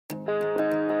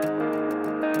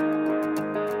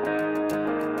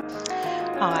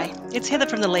Hi, it's Heather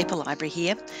from the Leeper Library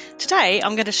here. Today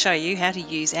I'm going to show you how to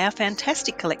use our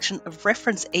fantastic collection of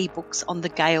reference ebooks on the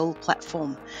Gale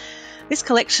platform. This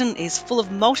collection is full of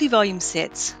multi-volume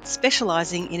sets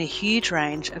specialising in a huge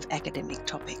range of academic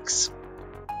topics.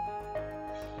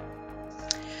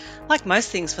 Like most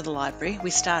things for the library,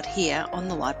 we start here on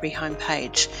the library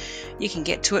homepage. You can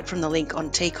get to it from the link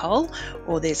on TCOL,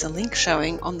 or there's a link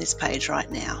showing on this page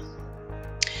right now.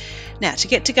 Now, to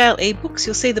get to Gale eBooks,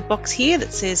 you'll see the box here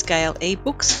that says Gale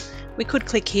eBooks. We could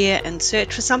click here and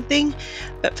search for something,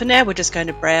 but for now we're just going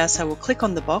to browse, so we'll click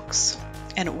on the box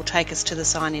and it will take us to the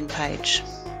sign-in page.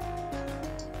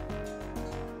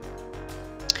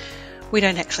 We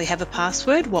don't actually have a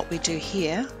password. What we do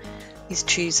here is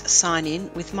choose Sign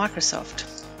In with Microsoft.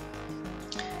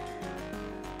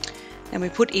 And we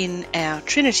put in our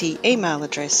Trinity email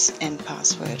address and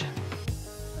password.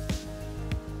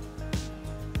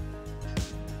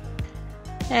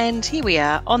 And here we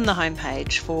are on the home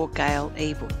page for Gale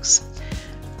eBooks.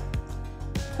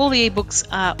 All the ebooks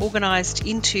are organised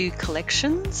into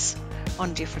collections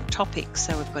on different topics.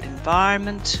 So we've got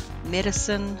environment,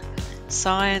 medicine,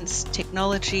 science,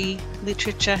 technology,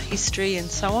 literature, history,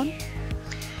 and so on.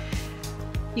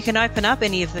 You can open up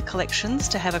any of the collections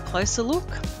to have a closer look.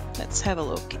 Let's have a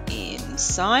look in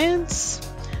science.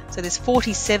 So there's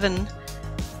 47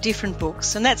 different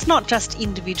books, and that's not just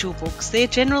individual books. They're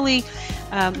generally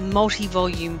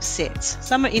multi-volume sets.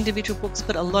 Some are individual books,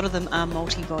 but a lot of them are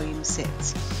multi-volume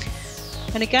sets.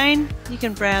 And again, you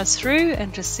can browse through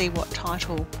and just see what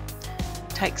title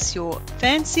takes your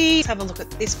fancy. Let's have a look at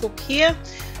this book here,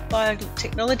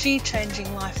 Biotechnology,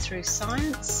 Changing Life Through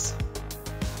Science.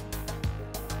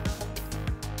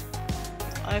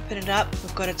 Open it up,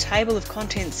 we've got a table of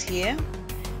contents here.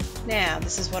 Now,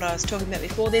 this is what I was talking about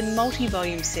before. They're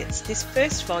multi-volume sets. This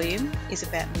first volume is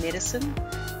about medicine,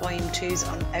 volume 2 is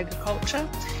on agriculture,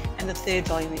 and the third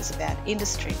volume is about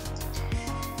industry.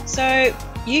 So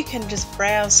you can just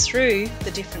browse through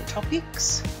the different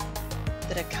topics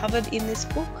that are covered in this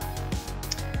book.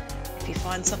 If you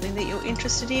find something that you're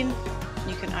interested in,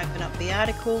 you can open up the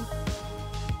article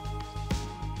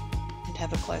and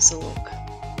have a closer look.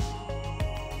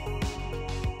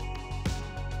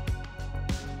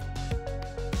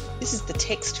 This is the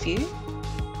text view.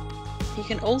 You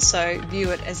can also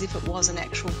view it as if it was an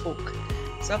actual book.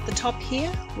 So up the top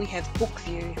here we have book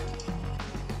view.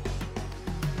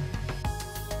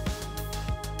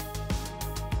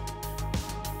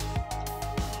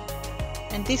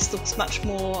 And this looks much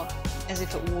more as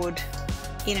if it would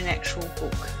in an actual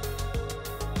book.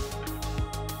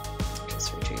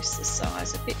 Just reduce the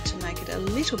size a bit to make it a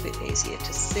little bit easier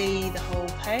to see the whole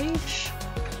page.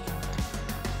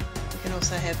 You can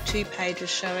also have 2 pages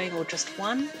showing or just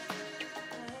one.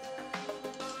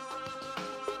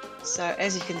 So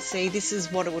as you can see, this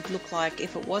is what it would look like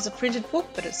if it was a printed book,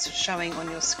 but it's showing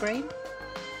on your screen.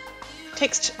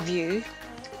 Text view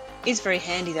is very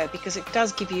handy though, because it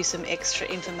does give you some extra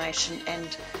information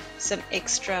and some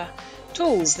extra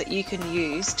tools that you can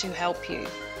use to help you.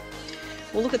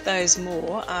 We'll look at those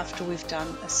more after we've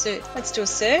done a search. Let's do a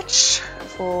search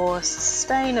for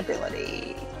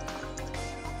sustainability.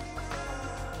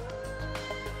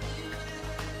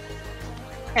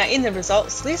 Now in the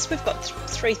results list we've got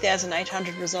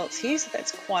 3,800 results here, so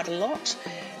that's quite a lot.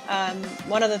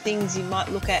 One of the things you might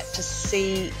look at to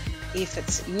see if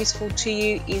it's useful to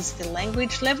you is the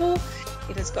language level.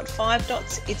 If it's got 5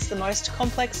 dots, it's the most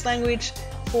complex language.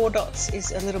 4 dots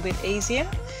is a little bit easier,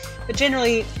 but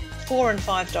generally 4 and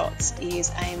 5 dots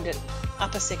is aimed at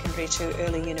upper secondary to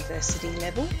early university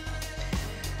level.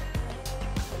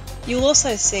 You'll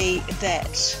also see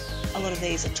that a lot of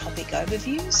these are topic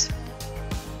overviews.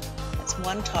 That's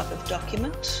one type of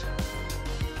document.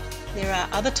 There are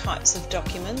other types of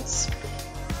documents,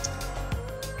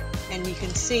 and you can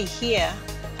see here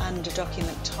under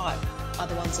document type are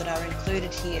the ones that are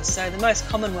included here. So the most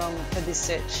common one for this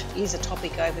search is a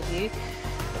topic overview,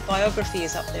 but biography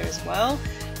is up there as well.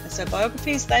 And so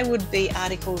biographies, they would be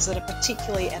articles that are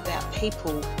particularly about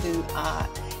people who are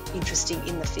interested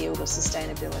in the field of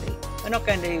sustainability. We're not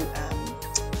going to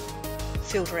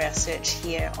filter our search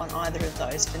here on either of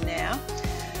those for now.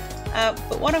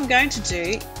 But what I'm going to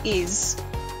do is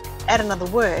add another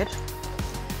word.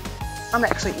 I'm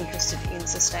actually interested in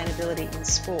sustainability in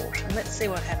sport, and let's see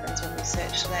what happens when we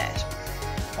search that.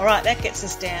 Alright, that gets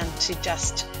us down to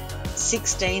just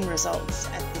 16 results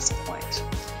at this point.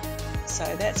 So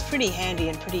that's pretty handy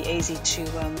and pretty easy to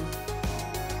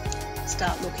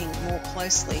start looking more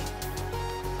closely.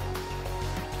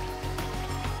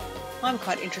 I'm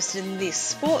quite interested in this,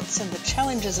 sports and the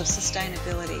challenges of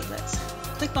sustainability. Let's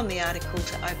click on the article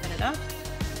to open it up.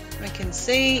 We can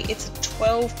see it's a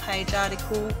 12-page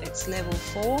article, it's level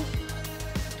 4.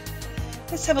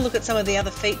 Let's have a look at some of the other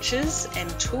features and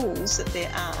tools that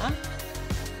there are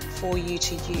for you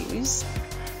to use.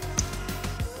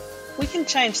 We can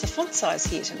change the font size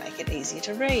here to make it easier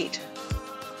to read.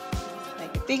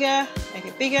 Make it bigger, make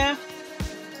it bigger,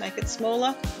 make it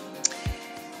smaller.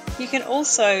 You can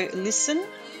also listen.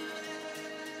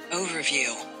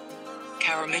 Overview.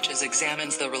 Karamitches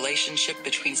examines the relationship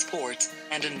between sports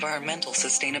and environmental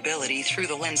sustainability through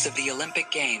the lens of the Olympic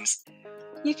Games.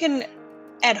 You can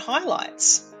add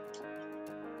highlights.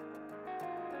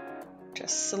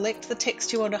 Just select the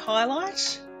text you want to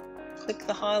highlight, click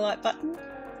the highlight button,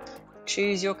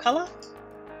 choose your colour.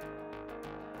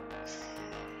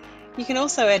 You can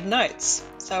also add notes.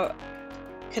 So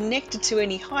connected to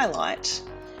any highlight,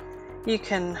 you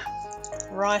can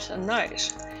write a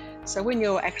note. So when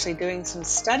you're actually doing some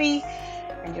study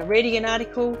and you're reading an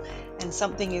article and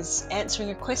something is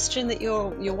answering a question that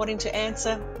you're wanting to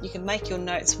answer, you can make your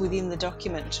notes within the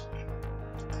document.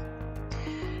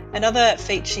 Another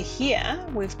feature here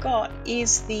we've got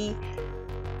is the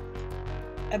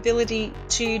ability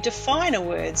to define a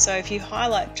word. So if you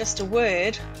highlight just a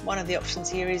word, one of the options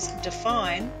here is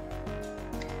define,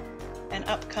 and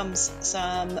up comes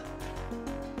some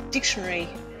dictionary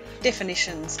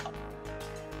definitions.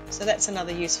 So that's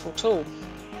another useful tool.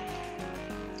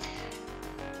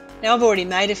 Now I've already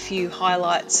made a few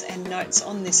highlights and notes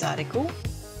on this article,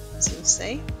 as you'll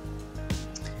see.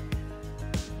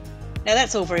 Now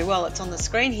that's all very well, it's on the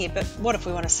screen here, but what if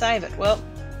we want to save it? Well,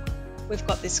 we've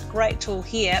got this great tool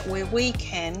here where we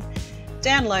can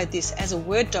download this as a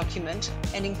Word document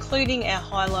and including our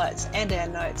highlights and our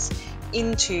notes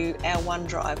into our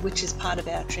OneDrive, which is part of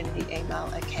our Trinity email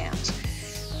account.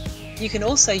 You can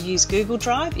also use Google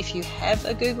Drive. If you have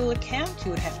a Google account,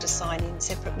 you would have to sign in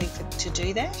separately to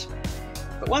do that.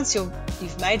 But once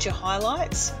you've made your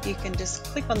highlights, you can just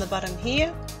click on the button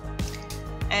here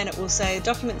and it will say the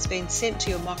document's been sent to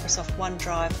your Microsoft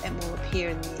OneDrive and will appear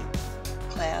in the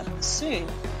cloud soon.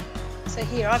 So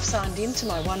here I've signed into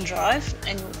my OneDrive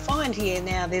and you'll find here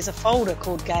now there's a folder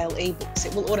called Gale eBooks.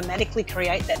 It will automatically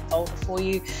create that folder for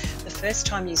you the first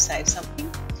time you save something.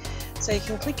 So you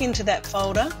can click into that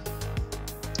folder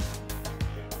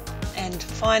and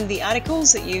find the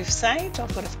articles that you've saved.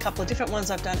 I've got a couple of different ones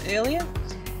I've done earlier,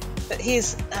 but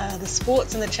here's the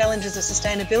sports and the challenges of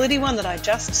sustainability one that I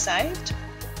just saved.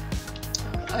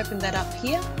 I'll open that up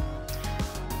here,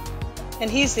 and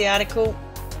here's the article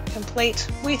complete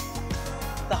with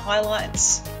the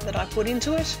highlights that I put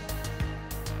into it,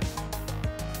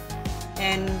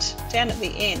 and down at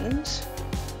the end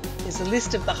there's a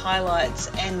list of the highlights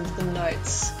and the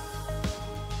notes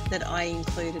that I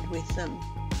included with them.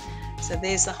 So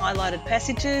there's the highlighted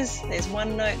passages, there's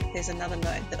one note, there's another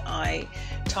note that I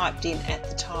typed in at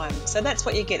the time. So that's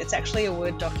what you get. It's actually a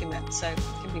Word document, so it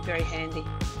can be very handy.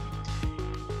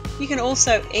 You can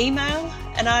also email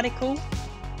an article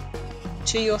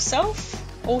to yourself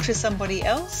or to somebody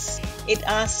else. It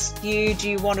asks you, do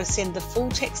you want to send the full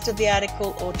text of the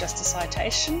article or just a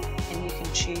citation? And you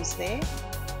can choose there.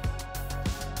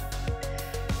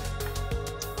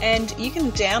 And you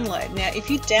can download. Now,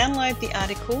 if you download the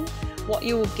article, what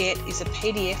you will get is a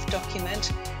PDF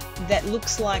document that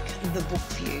looks like the book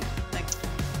view.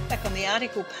 Back on the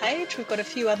article page, we've got a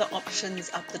few other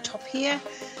options up the top here.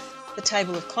 The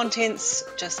table of contents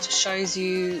just shows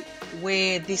you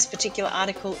where this particular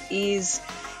article is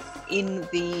in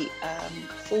the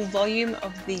full volume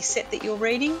of the set that you're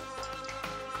reading.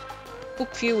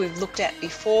 Book view we've looked at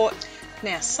before.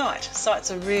 Now cite.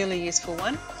 Cite's a really useful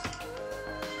one.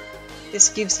 This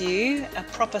gives you a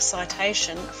proper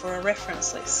citation for a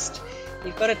reference list.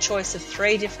 You've got a choice of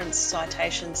 3 different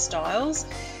citation styles.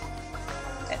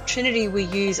 At Trinity we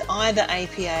use either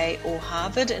APA or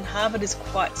Harvard, and Harvard is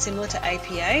quite similar to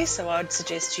APA, so I would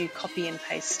suggest you copy and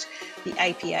paste the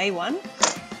APA one,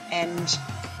 and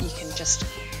you can just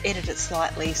edit it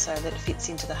slightly so that it fits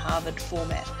into the Harvard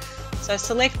format. So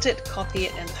select it, copy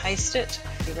it and paste it,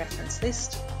 your reference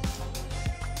list.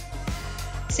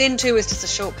 Send to is just a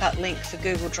shortcut link for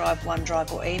Google Drive,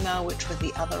 OneDrive or email, which were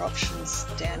the other options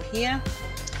down here.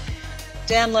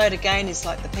 Download again is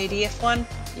like the PDF one.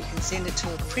 You can send it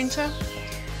to a printer.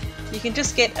 You can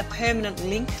just get a permanent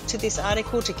link to this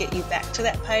article to get you back to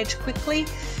that page quickly.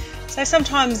 So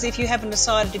sometimes if you haven't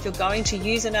decided if you're going to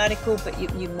use an article but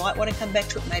you might want to come back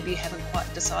to it, maybe you haven't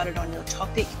quite decided on your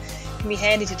topic, it can be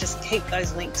handy to just keep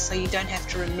those links so you don't have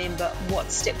to remember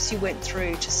what steps you went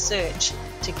through to search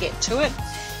to get to it.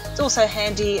 It's also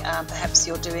handy, perhaps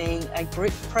you're doing a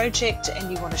group project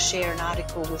and you want to share an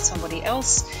article with somebody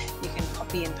else. You can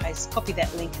copy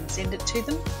that link and send it to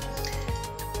them.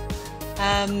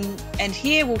 And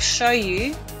here we'll show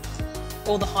you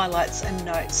all the highlights and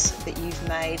notes that you've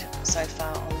made so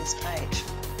far on this page.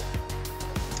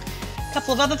 A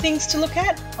couple of other things to look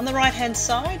at. On the right hand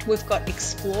side we've got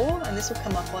Explore, and this will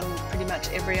come up on pretty much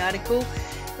every article.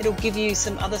 It'll give you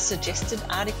some other suggested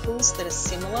articles that are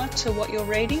similar to what you're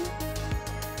reading.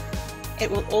 It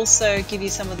will also give you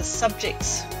some of the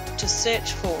subjects to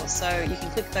search for, so you can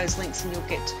click those links and you'll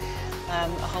get a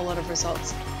whole lot of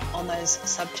results on those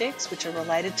subjects which are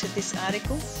related to this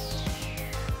article.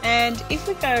 And if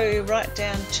we go right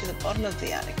down to the bottom of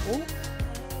the article,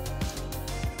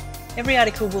 every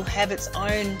article will have its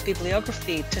own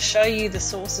bibliography to show you the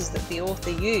sources that the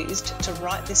author used to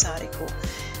write this article.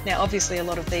 Now obviously a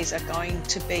lot of these are going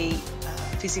to be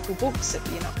physical books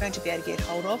that you're not going to be able to get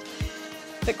hold of,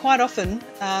 but quite often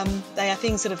they are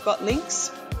things that have got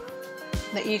links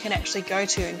that you can actually go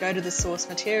to the source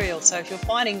material. So if you're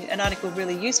finding an article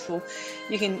really useful,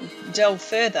 you can delve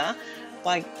further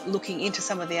by looking into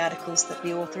some of the articles that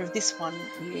the author of this one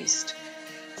used.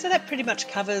 So that pretty much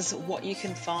covers what you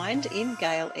can find in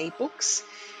Gale eBooks.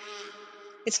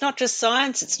 It's not just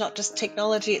science, it's not just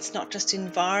technology, it's not just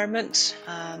environment.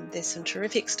 There's some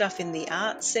terrific stuff in the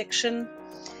arts section.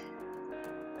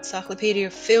 Encyclopedia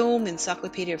of film,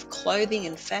 encyclopedia of clothing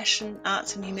and fashion,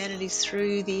 arts and humanities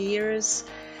through the eras.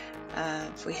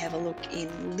 If we have a look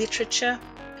in literature,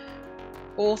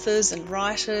 authors and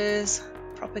writers,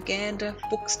 propaganda,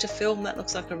 books to film, that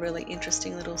looks like a really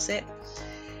interesting little set.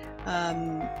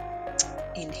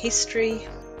 In history,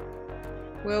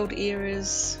 world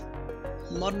eras,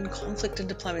 modern conflict and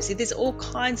diplomacy. There's all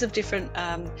kinds of different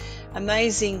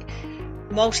amazing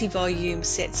multi-volume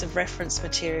sets of reference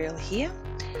material here,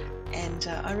 and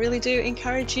I really do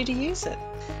encourage you to use it.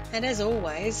 And as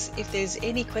always, if there's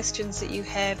any questions that you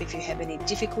have, if you have any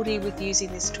difficulty with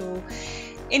using this tool,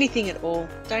 anything at all,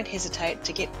 don't hesitate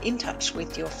to get in touch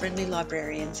with your friendly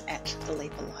librarians at the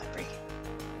Leeper Library.